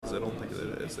is. I don't think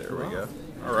it is. There we go.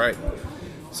 All right.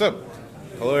 So,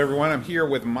 hello everyone. I'm here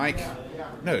with Mike.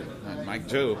 No, not Mike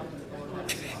Joe.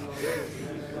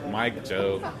 Mike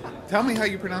Joe. Tell me how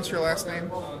you pronounce your last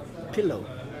name. Pillow.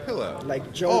 Pillow.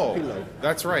 Like Joe Pillow.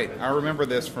 That's right. I remember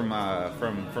this from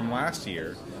last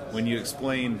year when you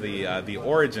explained the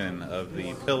origin of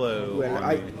the pillow.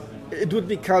 Well, it would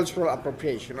be cultural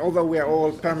appropriation, although we are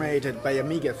all permeated by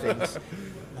Amiga things.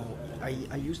 No, I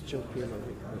used Joe Pillow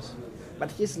because...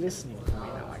 But he's listening to me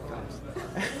now, I can't.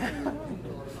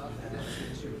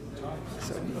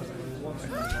 So,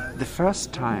 the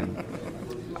first time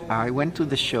I went to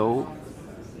the show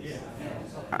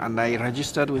and I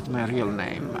registered with my real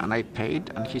name and I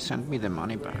paid and he sent me the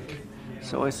money back.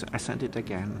 So I sent it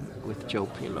again with Joe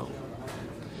Pillow.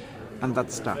 And that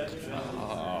stuck.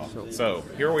 So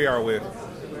here we are with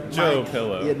Joe Mike,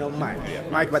 Pillow. You know Mike. Yeah.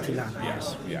 Mike Batilano.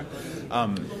 Yes, yeah.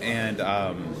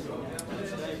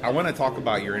 I want to talk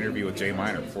about your interview with Jay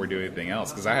Miner before we do anything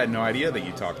else, because I had no idea that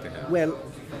you talked to him. Well,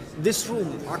 this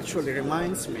room actually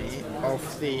reminds me of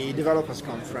the developers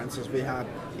conferences we had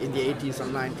in the 80s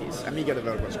and 90s, Amiga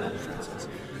developers conferences.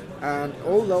 And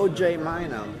although Jay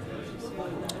Miner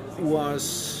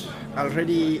was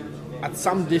already at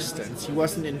some distance, he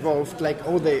wasn't involved, like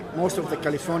most of the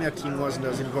California team wasn't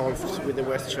as involved with the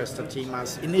Westchester team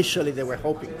as initially they were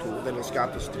hoping to, the Los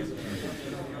Gatos team.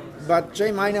 But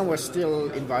Jay Miner was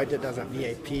still invited as a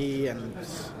VIP, and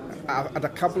at a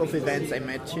couple of events I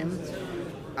met him.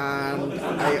 And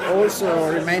I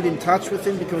also remained in touch with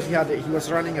him because he was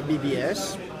running a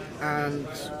BBS, and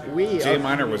Jay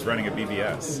Miner was running a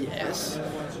BBS. Yes,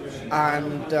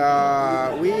 and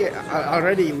we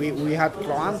had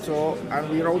Cloanto, and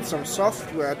we wrote some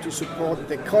software to support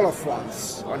the color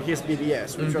fonts on his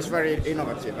BBS, which was very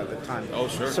innovative at the time. Oh,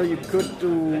 sure. So you could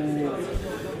do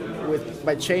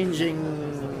by changing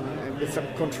with some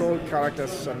control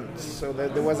characters, and so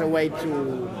there was a way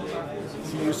to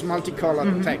use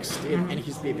multicolored text in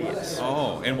his BBS.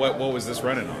 Oh, and what was this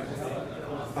running on?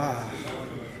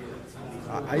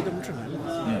 I don't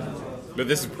remember. But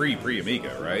this is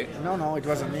pre-Amiga, right? No, it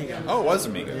was Amiga. Oh, it was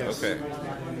Amiga. Yes. Okay.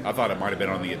 I thought it might have been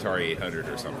on the Atari 800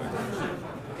 or something.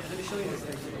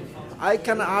 I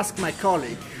can ask my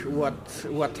colleague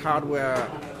what hardware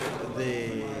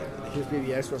his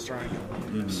BBS was running.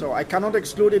 Mm-hmm. So I cannot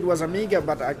exclude it was Amiga,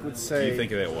 but I could say... You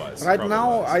think it was? Right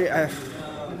now,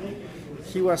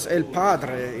 he was El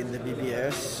Padre in the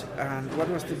BBS, and what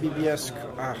was the BBS?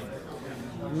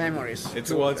 Memories.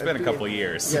 It's been a couple of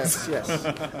years. Yes.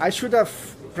 I should have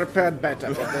prepared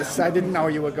better for this. I didn't know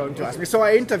you were going to ask me. So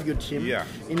I interviewed him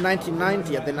in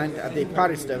 1990 at the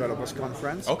Paris Developers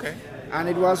Conference. Okay. And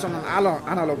it was on an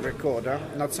analog recorder,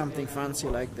 not something fancy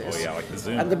like this. Oh yeah, like the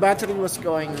Zoom. And the battery was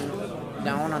going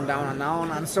down and down and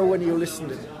down. And so when you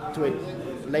listened to it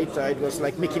later, it was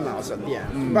like Mickey Mouse at the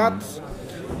end. But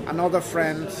another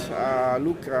friend,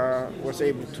 Luca, was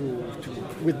able to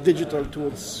with digital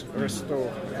tools, restore.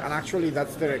 And actually,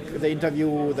 that's the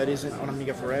interview that is on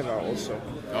Amiga Forever also.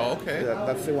 Oh, okay.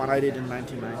 That's the one I did in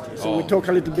 1990. So we talk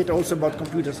a little bit also about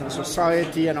computers and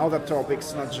society and other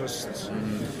topics, not just...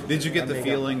 Did you get Amiga. the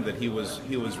feeling that he was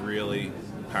really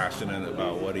passionate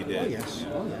about what he did? Oh, yes.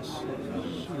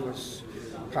 He was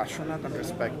passionate and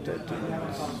respected.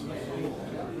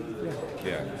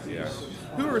 Yeah.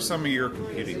 Who are some of your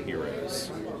computing heroes?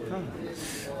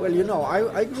 Well,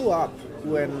 I grew up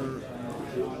when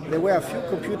there were a few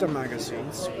computer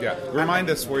magazines. Yeah. Remind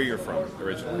us where you're from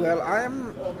originally. Well, I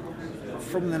am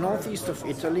from the northeast of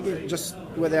Italy, just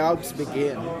where the Alps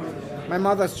begin. My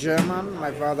mother's German.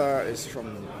 My father is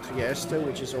from Trieste,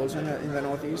 which is also in the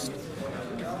northeast.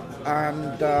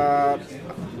 And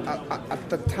at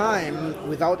the time,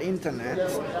 without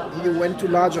internet, you went to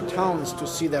larger towns to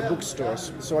see their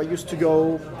bookstores. So I used to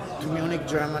go to Munich,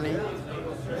 Germany.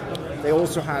 They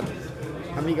also had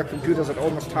Amiga computers at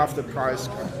almost half the price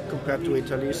compared to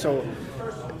Italy. So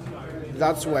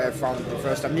that's where I found the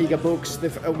first Amiga books.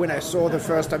 When I saw the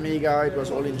first Amiga, it was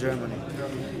all in Germany.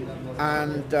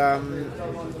 And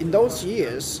in those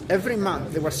years, every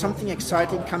month there was something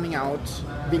exciting coming out,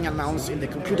 being announced in the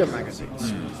computer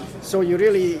magazines. So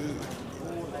every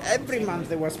month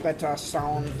there was better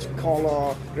sound,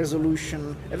 color,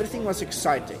 resolution, everything was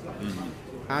exciting.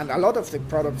 And a lot of the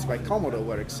products by Commodore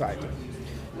were exciting.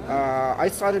 I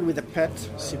started with a PET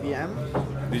CBM.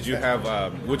 Did you have,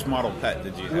 which model PET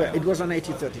did you have? Well, it was an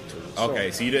 8032. Okay,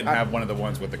 so you didn't have one of the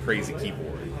ones with the crazy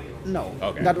keyboard? No,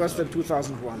 okay. That was the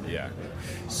 2001. Yeah.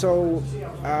 So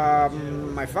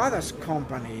my father's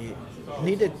company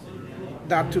needed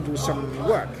that to do some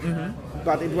work.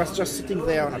 but it was just sitting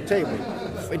there on a table.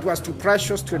 It was too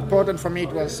precious, too important for me.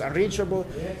 It was unreachable.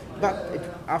 But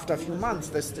after a few months,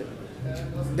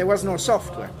 there was no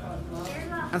software.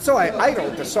 And so I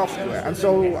wrote the software, and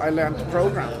so I learned to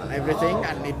program and everything,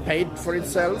 and it paid for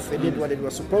itself. It did what it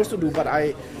was supposed to do, but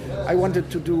I wanted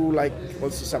to do like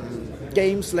also some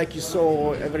games like you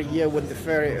saw every year when the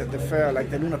fair,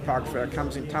 like the Luna Park Fair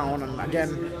comes in town, and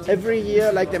again every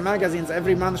year, like the magazines,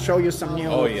 every month show you some new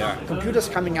computers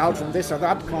coming out from this or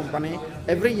that company.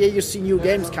 Every year you see new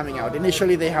games coming out.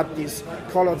 Initially they had these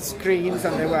colored screens,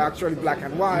 and they were actually black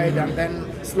and white, and then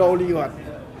slowly you had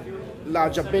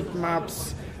larger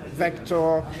bitmaps,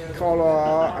 vector,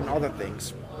 color, and other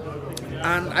things.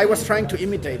 And I was trying to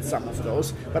imitate some of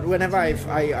those, but whenever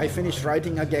I finished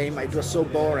writing a game, it was so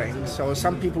boring. So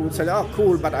some people would say, "Oh,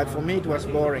 cool," but for me it was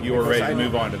boring. You were ready to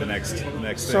move on to the next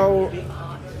thing. So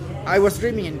I was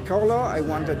dreaming in color. I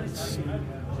wanted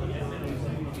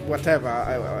whatever.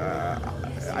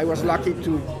 I was lucky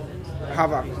to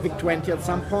have a VIC-20 at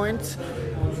some point.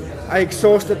 I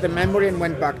exhausted the memory and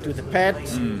went back to the PET,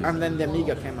 and then the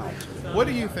Amiga came out. What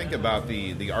do you think about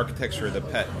the architecture of the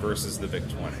PET versus the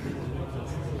VIC-20?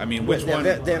 I mean, which one?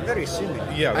 They're very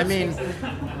similar. Yeah. I mean,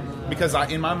 because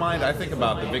in my mind, I think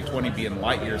about the VIC-20 being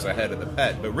light years ahead of the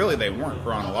PET, but really they weren't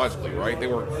chronologically, right?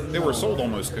 They were sold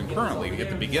almost concurrently at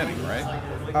the beginning, right?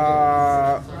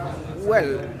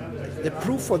 Well, the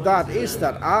proof for that is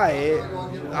that I,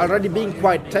 already being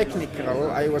quite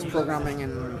technical, I was programming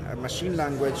in a machine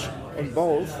language on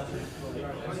both.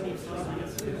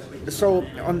 So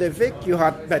on the VIC you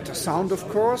had better sound, of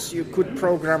course. You could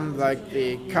program like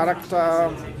the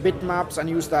character bitmaps and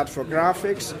use that for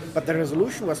graphics, but the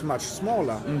resolution was much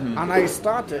smaller. And I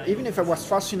started, even if I was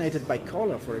fascinated by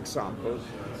color, for example,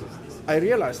 I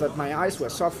realized that my eyes were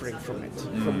suffering from it,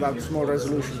 from that small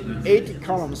resolution. 80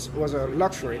 columns was a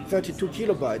luxury, 32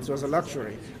 kilobytes was a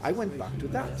luxury. I went back to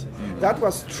that. That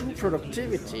was true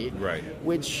productivity, right,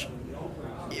 which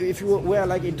if you were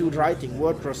like into writing,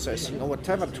 word processing, or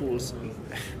whatever tools,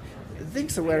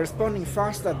 things were responding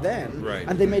faster then, right,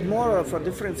 and they made more of a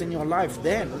difference in your life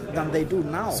then than they do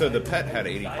now. So the PET had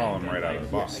 80 column right out of the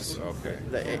box. Yes. Okay.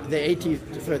 The 80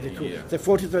 to 32. Yeah. The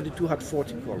 4032 had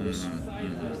 40 columns.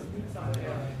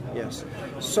 Yes.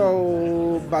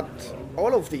 So, but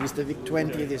all of these, the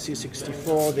VIC-20, the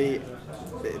C64, the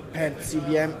PET,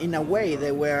 CBM, in a way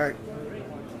they were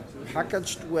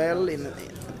packaged well in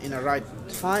a right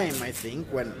time, I think,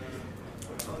 when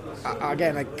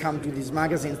again I come to these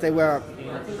magazines. They were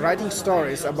writing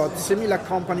stories about similar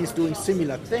companies doing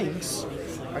similar things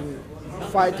and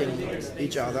fighting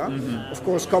each other. Of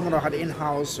course, Commodore had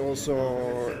in-house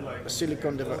also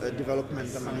silicon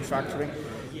development and manufacturing,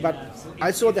 but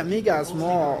I saw the Amiga as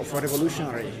more of a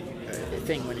revolutionary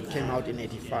thing when it came out in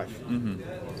 '85.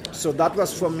 So that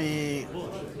was for me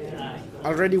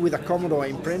already with a Commodore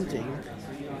imprinting.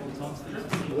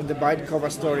 When the Byte cover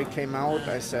story came out,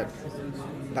 I said,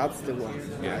 that's the one.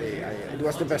 Yeah. It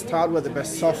was the best hardware, the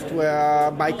best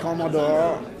software by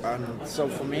Commodore, and so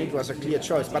for me it was a clear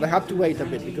choice. But I had to wait a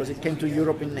bit because it came to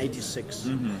Europe in '86.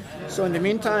 So in the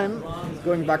meantime,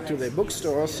 going back to the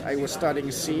bookstores, I was studying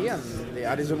C and the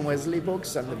Addison Wesley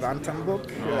books and the Bantam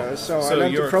book. So I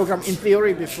learned to program in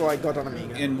theory before I got on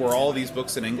Amiga. And were all these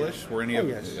books in English? Were any of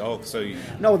yes.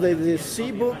 No, the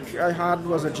C book I had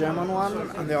was a German one,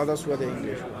 and the others were the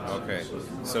English ones. Okay.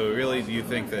 So really, do you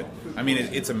think that, I mean,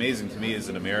 it's amazing to me as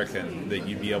an American that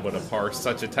you'd be able to parse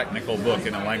such a technical book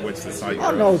in a language that's not your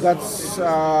own. No, that's,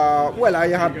 well, I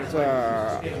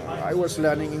was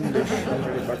learning English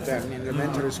already back then in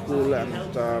elementary school, and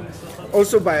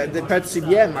also by the PET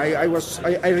CBM,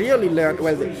 I really learned,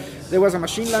 well, there was a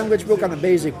machine language book and a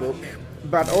basic book,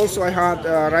 but also I had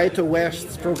Raito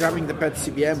West's Programming the PET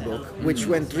CBM book, which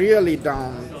went really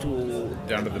down to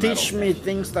teach me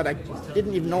things that I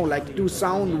didn't even know, like do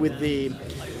sound with the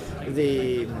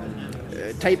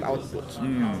tape output,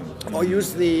 or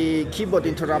use the keyboard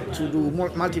interrupt to do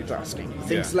multitasking,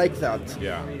 things like that.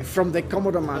 Yeah. From the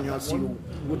Commodore manuals, you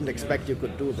wouldn't expect you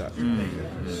could do that.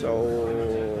 So,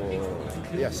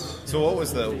 yes. So what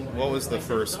was the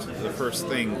first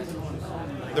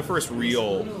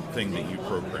real thing that you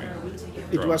programmed?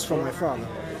 It was from my father.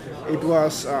 It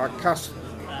was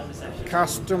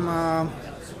customer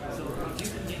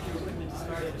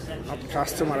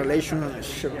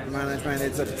relationship management.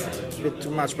 It's a bit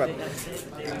too much, but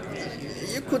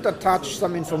you could attach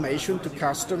some information to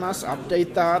customers,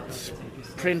 update that,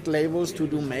 print labels to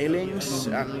do mailings,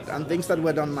 and things that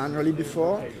were done manually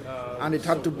before, and it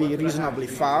had to be reasonably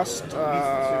fast,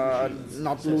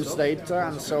 not lose data,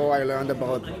 and so I learned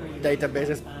about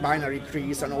databases, binary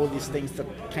trees, and all these things that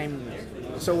came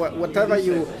So whatever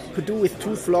you could do with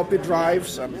 2 floppy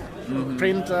drives and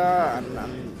printer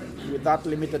and with that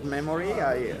limited memory,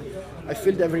 I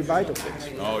filled every byte of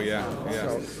it. Oh yeah.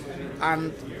 So,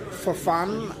 and for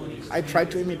fun, I tried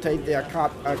to imitate the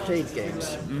arcade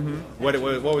games. What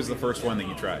was the first one that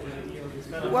you tried?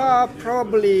 Well,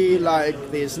 probably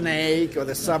like the Snake or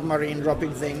the submarine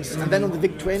dropping things. And then on the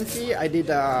VIC-20, I did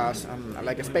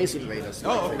like a Space Invaders.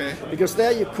 Oh, okay. Because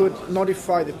there you could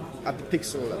modify at the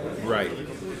pixel level. Right.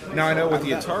 Now I know with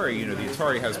the Atari, the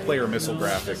Atari has player missile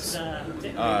graphics,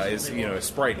 is a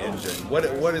sprite engine. What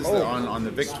is on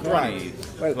the VIC-20?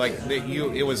 Well, like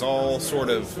it was all sort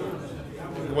of,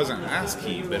 it wasn't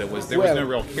ASCII, but there was no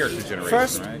real character generation,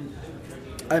 first, right?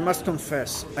 I must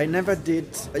confess, I never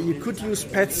did. You could use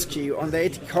PETSCII on the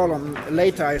 80 column.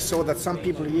 Later, I saw that some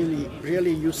people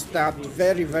really used that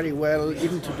very, very well,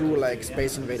 even to do like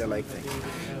Space Invader-like things.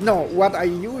 No, what I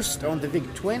used on the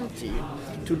VIC-20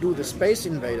 to do the Space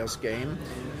Invaders game,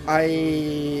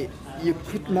 you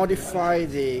could modify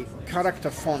the character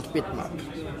font bitmap.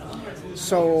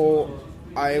 So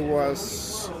I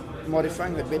was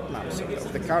modifying the bitmaps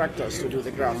of the characters to do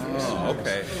the graphics. Oh,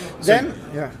 okay. Then,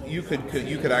 you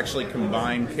could actually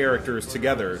combine characters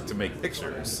together to make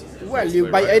pictures. Well, you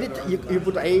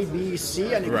put A, B,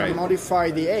 C, and you can modify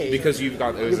the A. Because it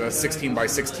was a 16 by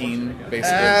 16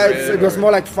 basically. It was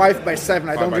more like 5 by 7.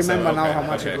 I don't remember 7. now how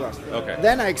much it was. Okay.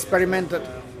 Then I experimented.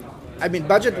 I mean,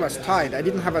 budget was tight. I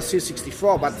didn't have a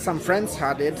C64, but some friends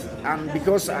had it, and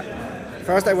because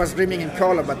first I was dreaming in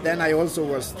color, but then I also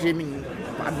was dreaming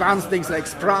advanced things like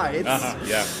sprites.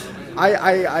 Yeah.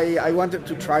 I wanted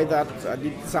to try that. I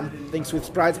did some things with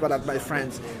sprites, but at my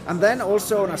friends. And then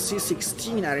also on a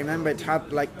C16, I remember it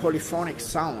had like polyphonic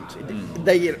sound.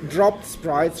 They dropped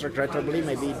sprites, regrettably.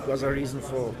 Maybe it was a reason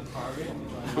for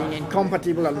being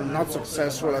incompatible and not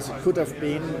successful as it could have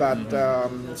been. But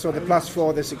so the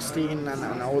 +4, the 16,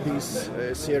 and all these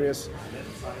series,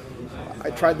 I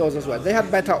tried those as well. They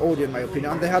had better audio, in my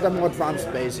opinion. They had a more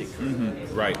advanced BASIC.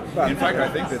 Right. In fact, I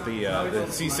think that the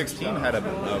C16 had a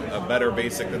better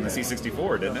BASIC than the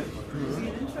C64, didn't it?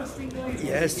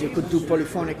 Yes, you could do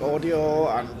polyphonic audio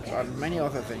and many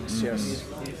other things. Yes.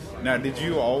 Now, did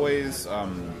you always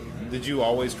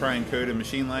try and code in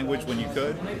machine language when you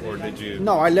could, or did you?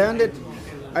 No, I learned it.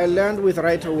 I learned with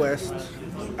Retro West,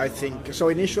 I think. So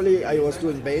initially, I was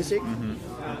doing BASIC.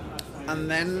 And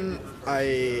then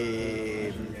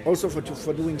I also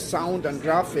for doing sound and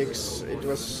graphics,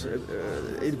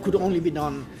 it could only be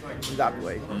done that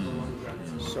way.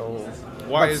 So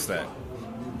why is that?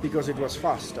 Because it was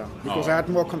faster. Because I had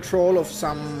more control of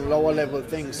some lower level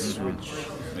things, which.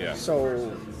 Yeah.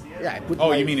 So yeah.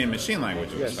 You mean in machine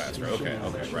language it was faster? Okay,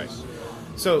 right.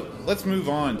 So let's move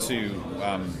on to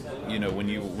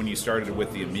when you started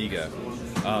with the Amiga.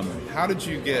 How did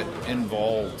you get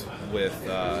involved with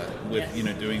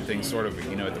doing things sort of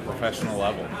at the professional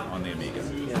level on the Amiga?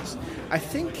 Yes, I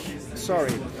think.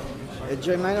 Sorry,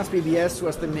 J-BBS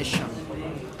was the mission.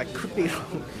 I could be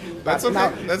wrong. That's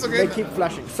okay. That's okay. They keep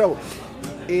flashing. So,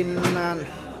 in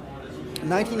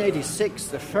 1986,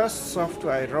 the first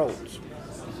software I wrote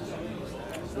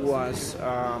was.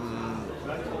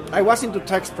 I was into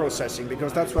text processing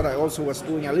because that's what I also was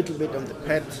doing a little bit on the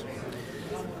PET.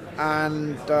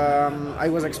 And I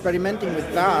was experimenting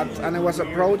with that, and I was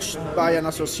approached by an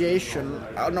association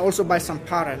and also by some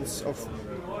parents of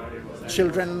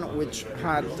children which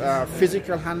had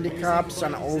physical handicaps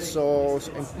and also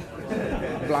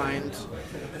blind,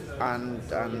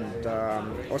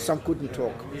 or some couldn't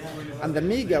talk. And the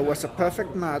Amiga was a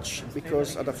perfect match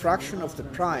because at a fraction of the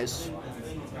price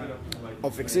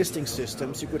of existing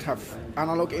systems, you could have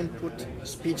analog input,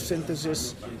 speech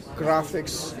synthesis,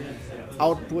 graphics,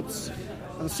 outputs,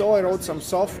 and so I wrote some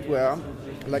software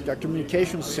like a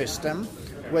communication system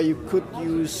where you could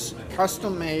use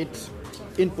custom-made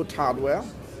input hardware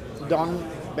done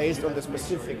based on the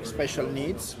specific special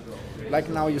needs. Like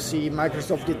now you see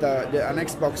Microsoft did an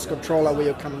Xbox controller where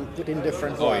you can put in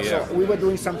different ones. So we were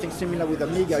doing something similar with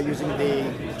Amiga using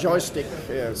the joystick.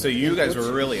 So you guys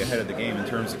were really ahead of the game in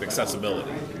terms of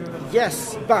accessibility.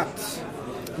 Yes, but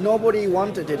nobody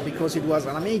wanted it because it was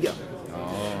an Amiga.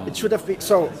 It should have been.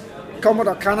 So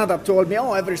Commodore Canada told me,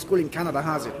 every school in Canada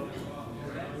has it.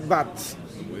 But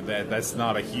that's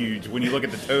not a huge. When you look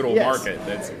at the total market,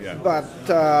 that's But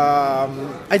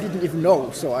I didn't even know.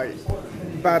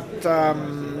 But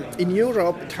in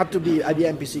Europe, it had to be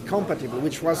IBM PC compatible,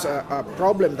 which was a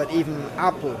problem that even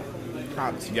Apple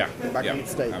had back in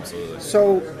its day. Absolutely.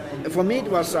 So for me,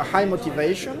 it was a high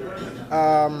motivation.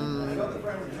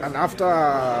 And after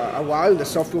a while, the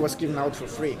software was given out for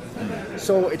free.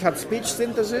 So it had speech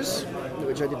synthesis,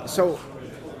 which I did. So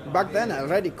back then I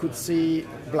already could see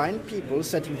blind people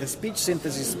setting the speech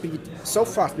synthesis speed so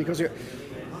fast because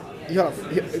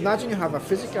imagine you have a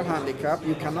physical handicap,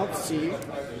 you cannot see.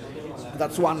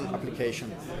 That's one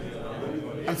application.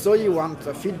 And so you want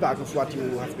feedback of what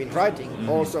you have been writing. Mm-hmm.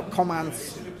 Also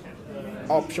commands,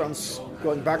 options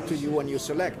going back to you when you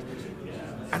select.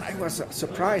 And I was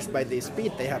surprised by the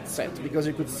speed they had set, because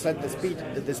you could set the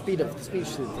speed of the speech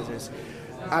synthesis.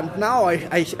 And now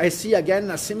I see again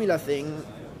a similar thing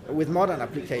with modern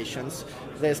applications.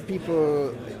 There's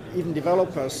people, even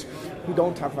developers, who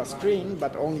don't have a screen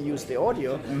but only use the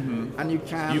audio, and you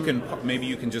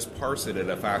can just parse it at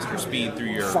a faster speed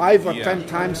through your 5 or 10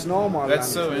 times normal. That's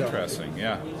so interesting.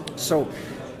 Yeah. So,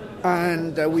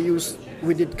 and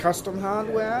we did custom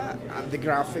hardware and the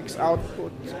graphics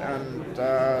output,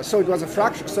 and so it was a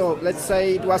fraction. So let's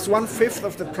say it was 1/5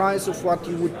 of the price of what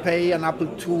you would pay an Apple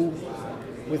II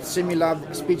with similar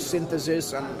speech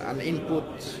synthesis and input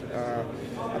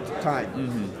at the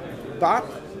time. But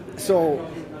so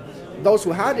those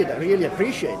who had it really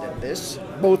appreciated this,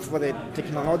 both for the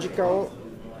technological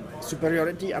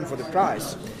superiority and for the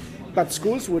price. But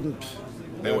schools would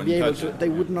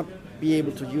not be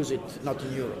able to use it, not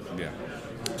in Europe. Yeah.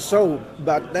 So,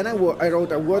 but then I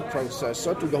wrote a word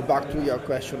processor, to go back to your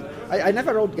question. I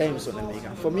never wrote games on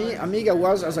Amiga. For me, Amiga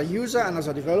was, as a user and as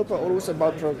a developer, always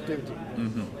about productivity.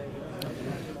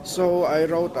 So I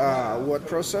wrote a word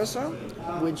processor,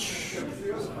 which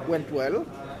went well.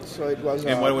 So it was.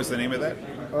 And what was the name of that?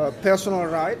 Personal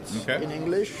rights in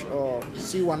English, or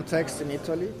C1 text in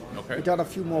Italy. Okay. It had a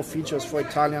few more features for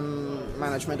Italian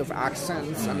management of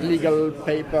accents and legal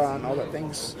paper and other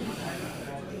things.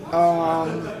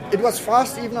 It was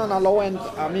fast even on a low-end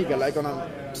Amiga, like on a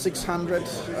 600.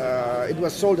 It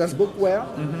was sold as bookware.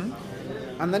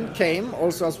 And then came,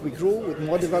 also as we grew with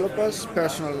more developers,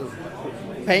 Personal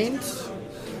Paint,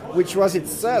 which was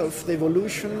itself the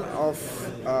evolution of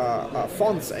a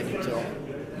fonts editor.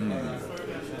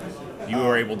 You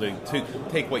were able to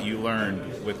take what you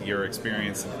learned with your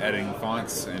experience editing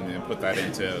fonts and put that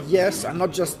into... Yes, and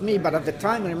not just me, but at the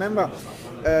time, remember,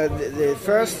 the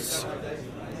first...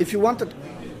 If you wanted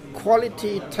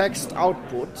quality text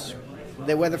output,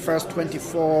 they were the first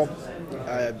 24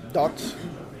 dot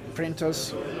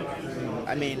printers.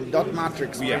 Dot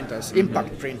matrix printers,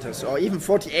 impact printers, or even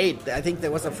 48. I think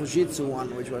there was a Fujitsu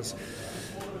one which was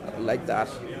like that.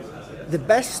 The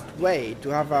best way to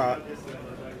have a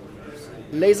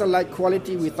laser-like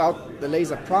quality without the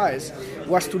laser price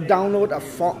was to download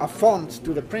a font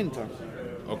to the printer.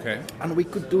 Okay. And we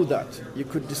could do that. You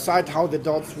could decide how the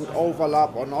dots would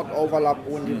overlap or not overlap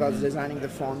when you were designing the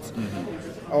fonts.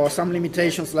 Or some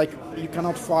limitations, like you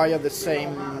cannot fire the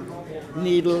same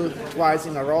needle twice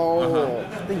in a row, or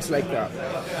things like that.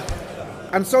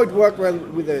 And so it worked well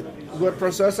with the word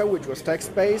processor, which was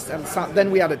text-based, and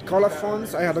then we added color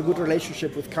fonts. I had a good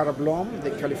relationship with Cara Blom,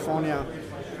 the California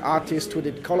artist who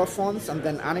did color fonts and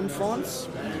then anim fonts.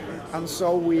 And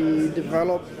so we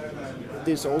developed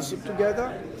this also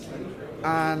together.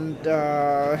 And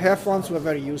hair fonts were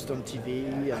very used on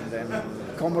TV, and then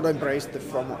Commodore embraced the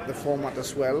format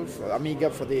as well, for Amiga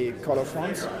for the color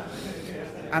fonts.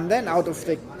 And then out of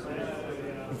the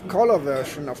color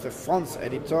version of the fonts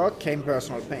editor came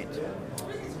Personal Paint.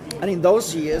 And in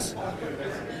those years,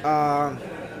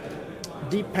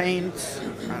 Deep Paint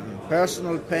and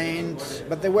Personal Paint,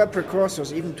 but they were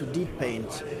precursors even to Deep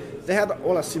Paint. They had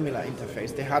all a similar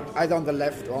interface. They had either on the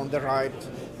left or on the right.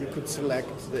 You could select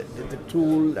the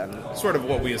tool. And sort of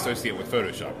what we associate with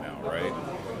Photoshop now, right?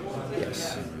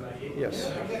 Yes.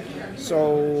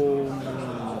 So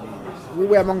we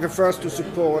were among the first to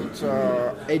support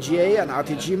AGA and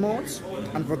RTG modes,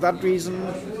 and for that reason,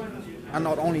 and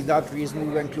not only that reason,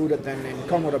 we were included then in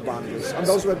Commodore bundles, and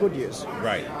those were good years.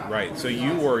 Right. So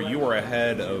you were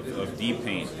ahead of Deep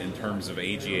Paint in terms of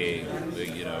AGA,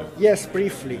 Yes,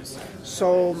 briefly.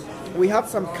 So we had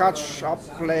some catch-up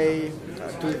play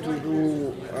to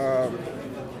do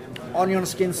onion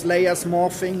skins, layers,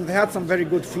 morphing. They had some very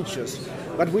good features,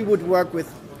 but we would work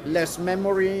with less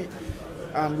memory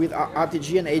and with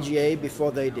RTG and AGA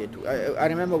before they did. I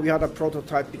remember we had a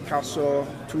prototype Picasso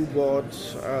 2 board,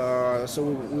 so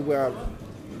we were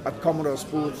at Commodore's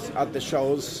booth at the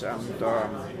shows,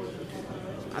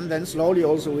 and then slowly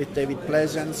also with David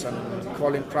Pleasance and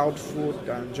Colin Proudfoot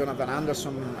and Jonathan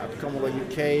Anderson at Commodore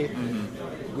UK.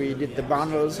 We did the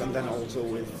bundles, and then also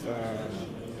with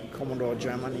Commodore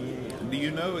Germany. Do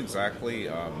you know exactly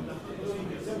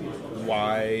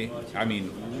why?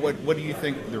 What do you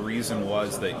think the reason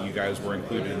was that you guys were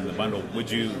included in the bundle?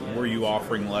 Were you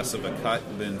offering less of a cut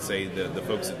than, say, the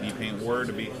folks at Deep Paint were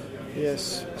to be?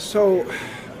 Yes. So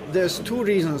there's two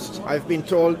reasons I've been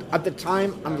told at the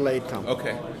time and later.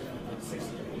 Okay.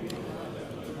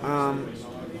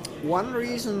 One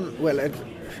reason, well,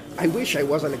 I wish I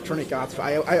was Electronic Arts.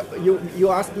 You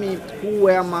asked me who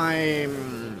were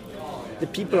the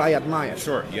people I admired.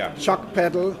 Sure, yeah. Chuck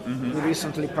Peddle, who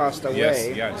recently passed away.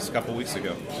 Yes, yeah, just a couple weeks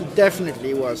ago. He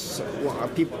definitely was a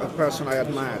person I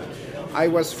admired. I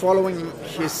was following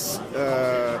his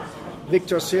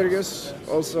Victor Sirius,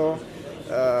 also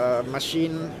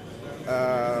machine,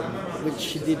 which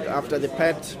he did after the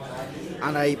PET,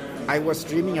 and I was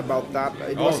dreaming about that.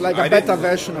 It was like a better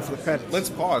version of the PET. Let's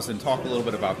pause and talk a little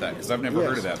bit about that, because I've never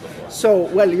heard of that before. So,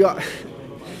 well,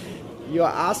 you're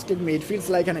asking me, it feels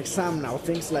like an exam now,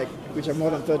 things like which are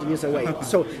more than 30 years away.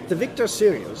 So the Victor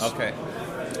Sirius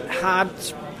had,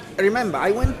 remember,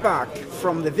 I went back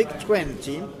from the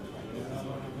VIC-20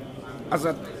 as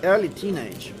an early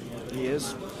teenage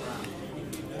years.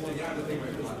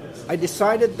 I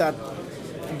decided that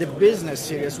the business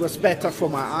series was better for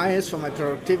my eyes, for my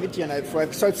productivity, and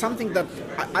so it's something that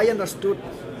I understood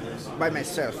by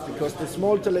myself, because the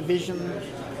small television,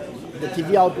 the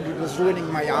TV output was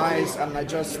ruining my eyes, and I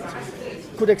just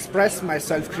could express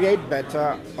myself, create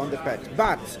better on the PET.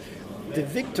 But the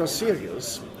Victor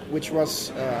Sirius, which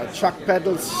was Chuck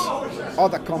Peddle's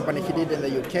other company he did in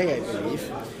the UK, I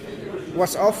believe,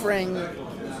 was offering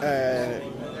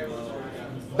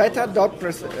better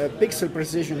pixel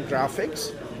precision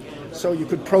graphics, so you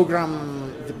could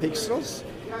program the pixels,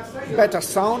 better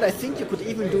sound. I think you could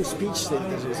even do speech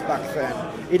synthesis back then.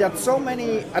 It had so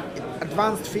many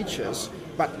advanced features,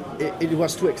 but it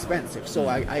was too expensive, so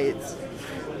I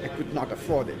could not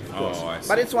afford it, of course. I see.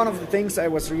 But it's one of the things I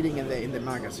was reading in the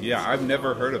magazine. Yeah, I've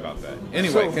never heard about that.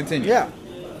 Anyway, So, continue. Yeah.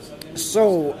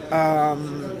 So,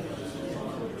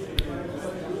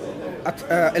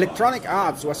 Electronic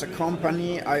Arts was a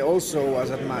company I also was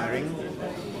admiring.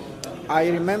 I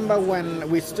remember when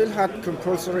we still had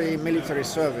compulsory military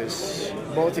service,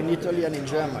 both in Italy and in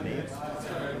Germany.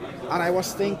 And I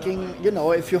was thinking,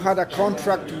 if you had a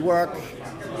contract to work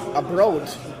abroad,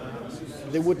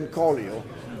 they wouldn't call you.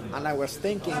 And I was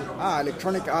thinking,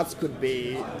 Electronic Arts could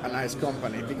be a nice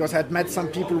company, because I had met some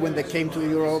people when they came to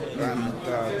Europe. And,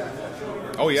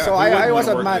 so I was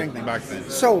admiring them back then.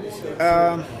 So,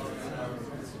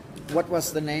 what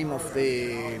was the name of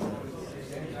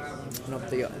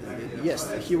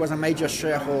yes, he was a major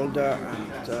shareholder,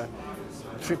 and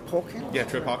Trip Hawkins? Yeah,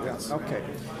 Trip Hawkins. Yeah, okay.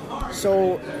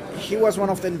 So he was one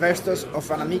of the investors of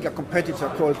an Amiga competitor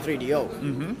called 3DO.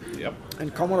 Mm-hmm. Yep.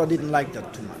 And Commodore didn't like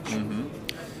that too much. Mm-hmm.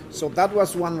 So that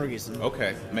was one reason.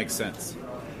 Okay, makes sense.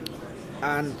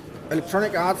 And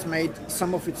Electronic Arts made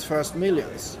some of its first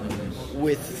millions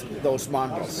with those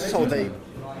bundles. So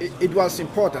it was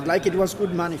important, like it was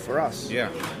good money for us. Yeah.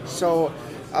 So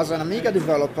as an Amiga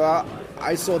developer,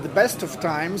 I saw the best of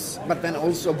times, but then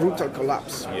also brutal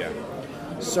collapse. Yeah.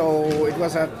 So it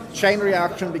was a chain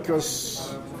reaction,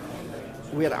 because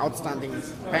we had outstanding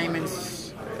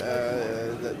payments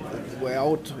that were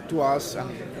owed to us,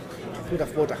 and I could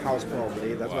have bought a house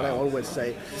probably. That's what I always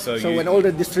say. So when all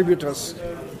the distributors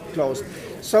closed.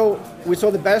 So we saw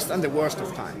the best and the worst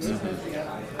of times.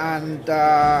 Mm-hmm. And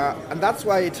that's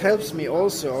why it helps me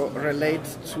also relate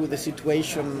to the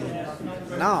situation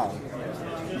now.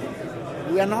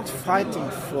 We are not fighting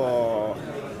for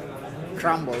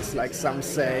crumbles, like some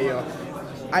say.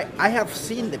 I have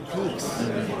seen the peaks.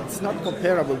 Mm-hmm. It's not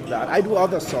comparable to that. I do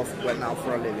other software now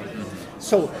for a living. Mm-hmm.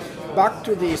 So back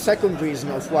to the second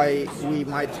reason of why we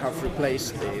might have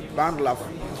replaced the bundle.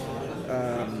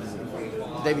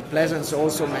 David Pleasance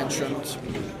also mentioned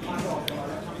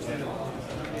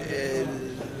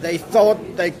they thought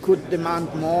they could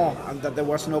demand more and that there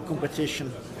was no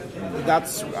competition.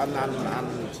 That's and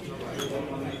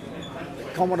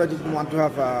Commodore didn't want to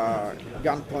have a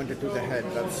gun pointed to the head.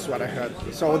 That's what I heard.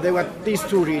 So there were these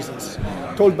two reasons,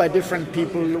 told by different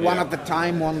people, one at the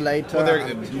time, one later.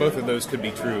 Well, both of those could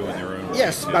be true in their own.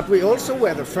 Yes, but we also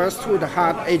were the first who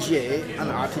had AGA and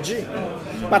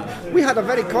RTG. But we had a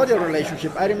very cordial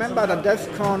relationship. I remember at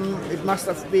DEF CON, it must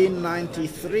have been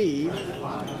 93,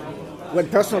 when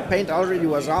Personal Paint already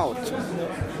was out.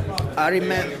 I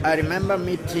remember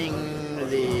meeting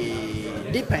the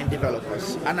D-Paint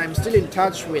developers, and I'm still in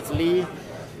touch with Lee.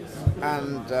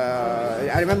 And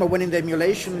I remember when in the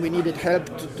emulation we needed help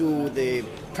to do the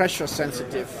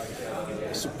pressure-sensitive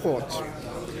support.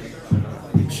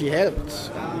 She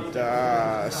helped.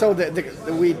 And, so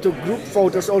we took group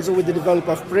photos also with the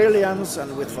developer of Brilliance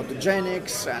and with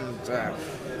Photogenics,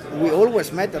 and we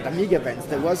always met at Amiga events.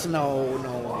 There was no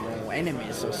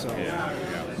enemies or so. Yeah.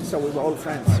 So we were all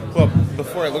friends. Well,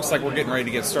 before it looks like we're getting ready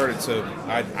to get started, so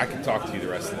I can talk to you the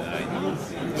rest of the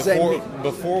night.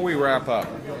 Before we wrap up,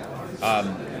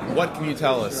 what can you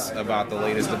tell us about the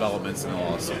latest developments in the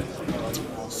lawsuit?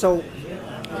 So,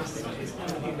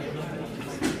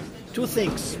 two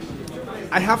things.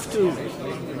 I have to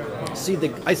see the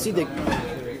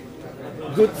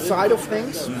good side of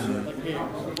things,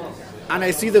 and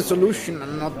I see the solution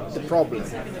and not the problem.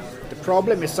 The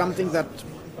problem is something that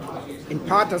in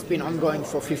part has been ongoing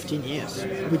for 15 years.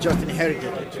 We just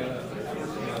inherited it.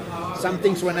 Some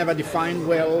things were never defined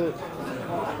well,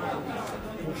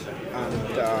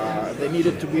 and they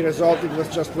needed to be resolved. It was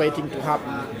just waiting to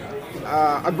happen.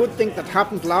 A good thing that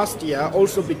happened last year,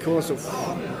 also because of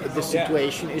the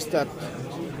situation, is that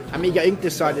Amiga Inc.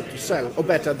 decided to sell, or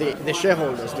better, the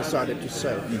shareholders decided to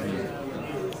sell.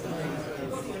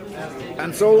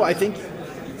 And so I think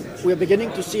we're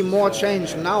beginning to see more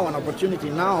change now, an opportunity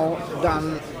now,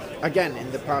 than again in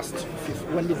the past.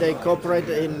 When did they cooperate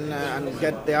and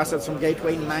get the assets from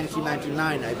Gateway? In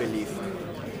 1999, I believe.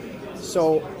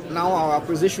 So now our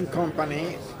acquisition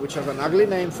company, which has an ugly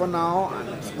name for now,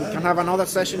 and we can have another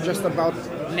session just about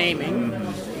naming,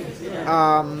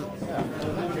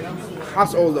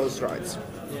 has all those rights.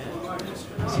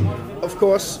 Of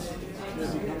course,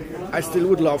 I still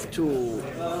would love to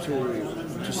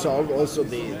solve also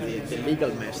the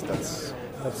legal mess that's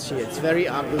here. It's very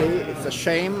ugly. It's a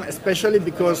shame, especially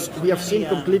because we have seen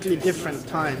completely different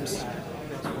times,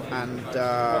 and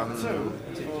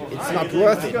it's not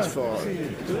worth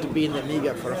it to be in the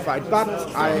Amiga for a fight. But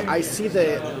I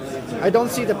don't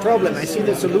see the problem. I see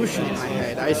the solution in my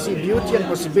head. I see beauty and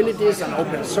possibilities and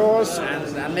open source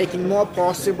and making more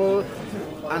possible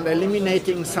and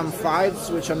eliminating some fights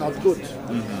which are not good.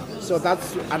 So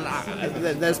that's, and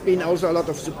there's been also a lot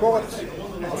of support.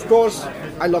 Of course,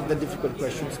 I love the difficult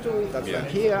questions too. That's why I'm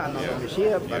here and not only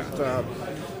here. But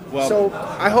so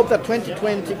I hope that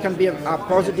 2020 can be a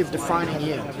positive defining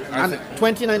year. And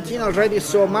 2019 already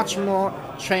saw much more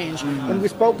change. When we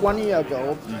spoke 1 year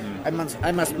ago,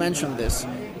 I must mention this.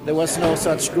 There was no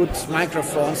such good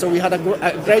microphone, so we had a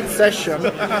great session,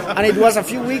 and it was a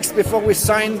few weeks before we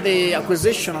signed the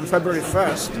acquisition on February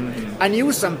 1st. I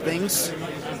knew some things.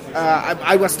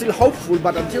 I was still hopeful,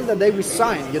 but until the day we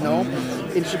signed,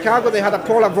 in Chicago they had a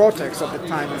polar vortex at the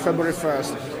time, on February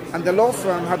 1st, and the law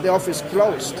firm had the office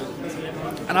closed.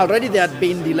 And already there had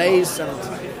been delays,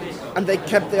 and they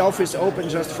kept the office open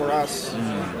just for us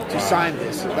to sign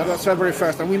this. That was February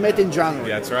 1st, and we met in January.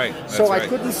 Yeah, that's right. I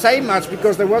couldn't say much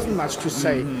because there wasn't much to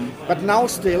say. But now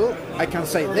still, I can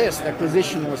say this, the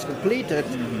acquisition was completed,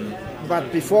 but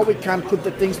before we can put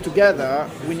the things together,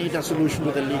 we need a solution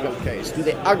to the legal case, to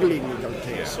the ugly legal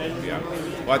case. Yeah.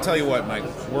 Well, I tell you what, Mike,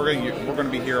 we're going to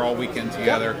be here all weekend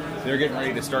together. Yeah. They're getting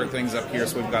ready to start things up here,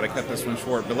 so we've got to cut this one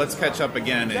short. But let's catch up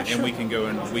again, and we can go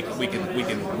and we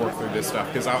can work through this stuff,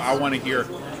 because I want to hear,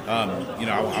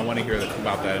 I want to hear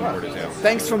about that in more detail.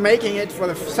 Thanks for making it for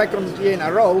the second year in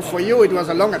a row. For you, it was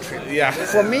a longer trip. Yeah.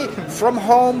 For me, from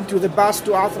home to the bus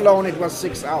to Athlone, it was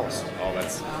 6 hours. Oh,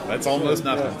 that's almost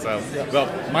nothing. So,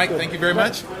 well, Mike, thank you very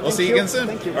much. We'll see you again soon.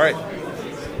 Thank you. All right.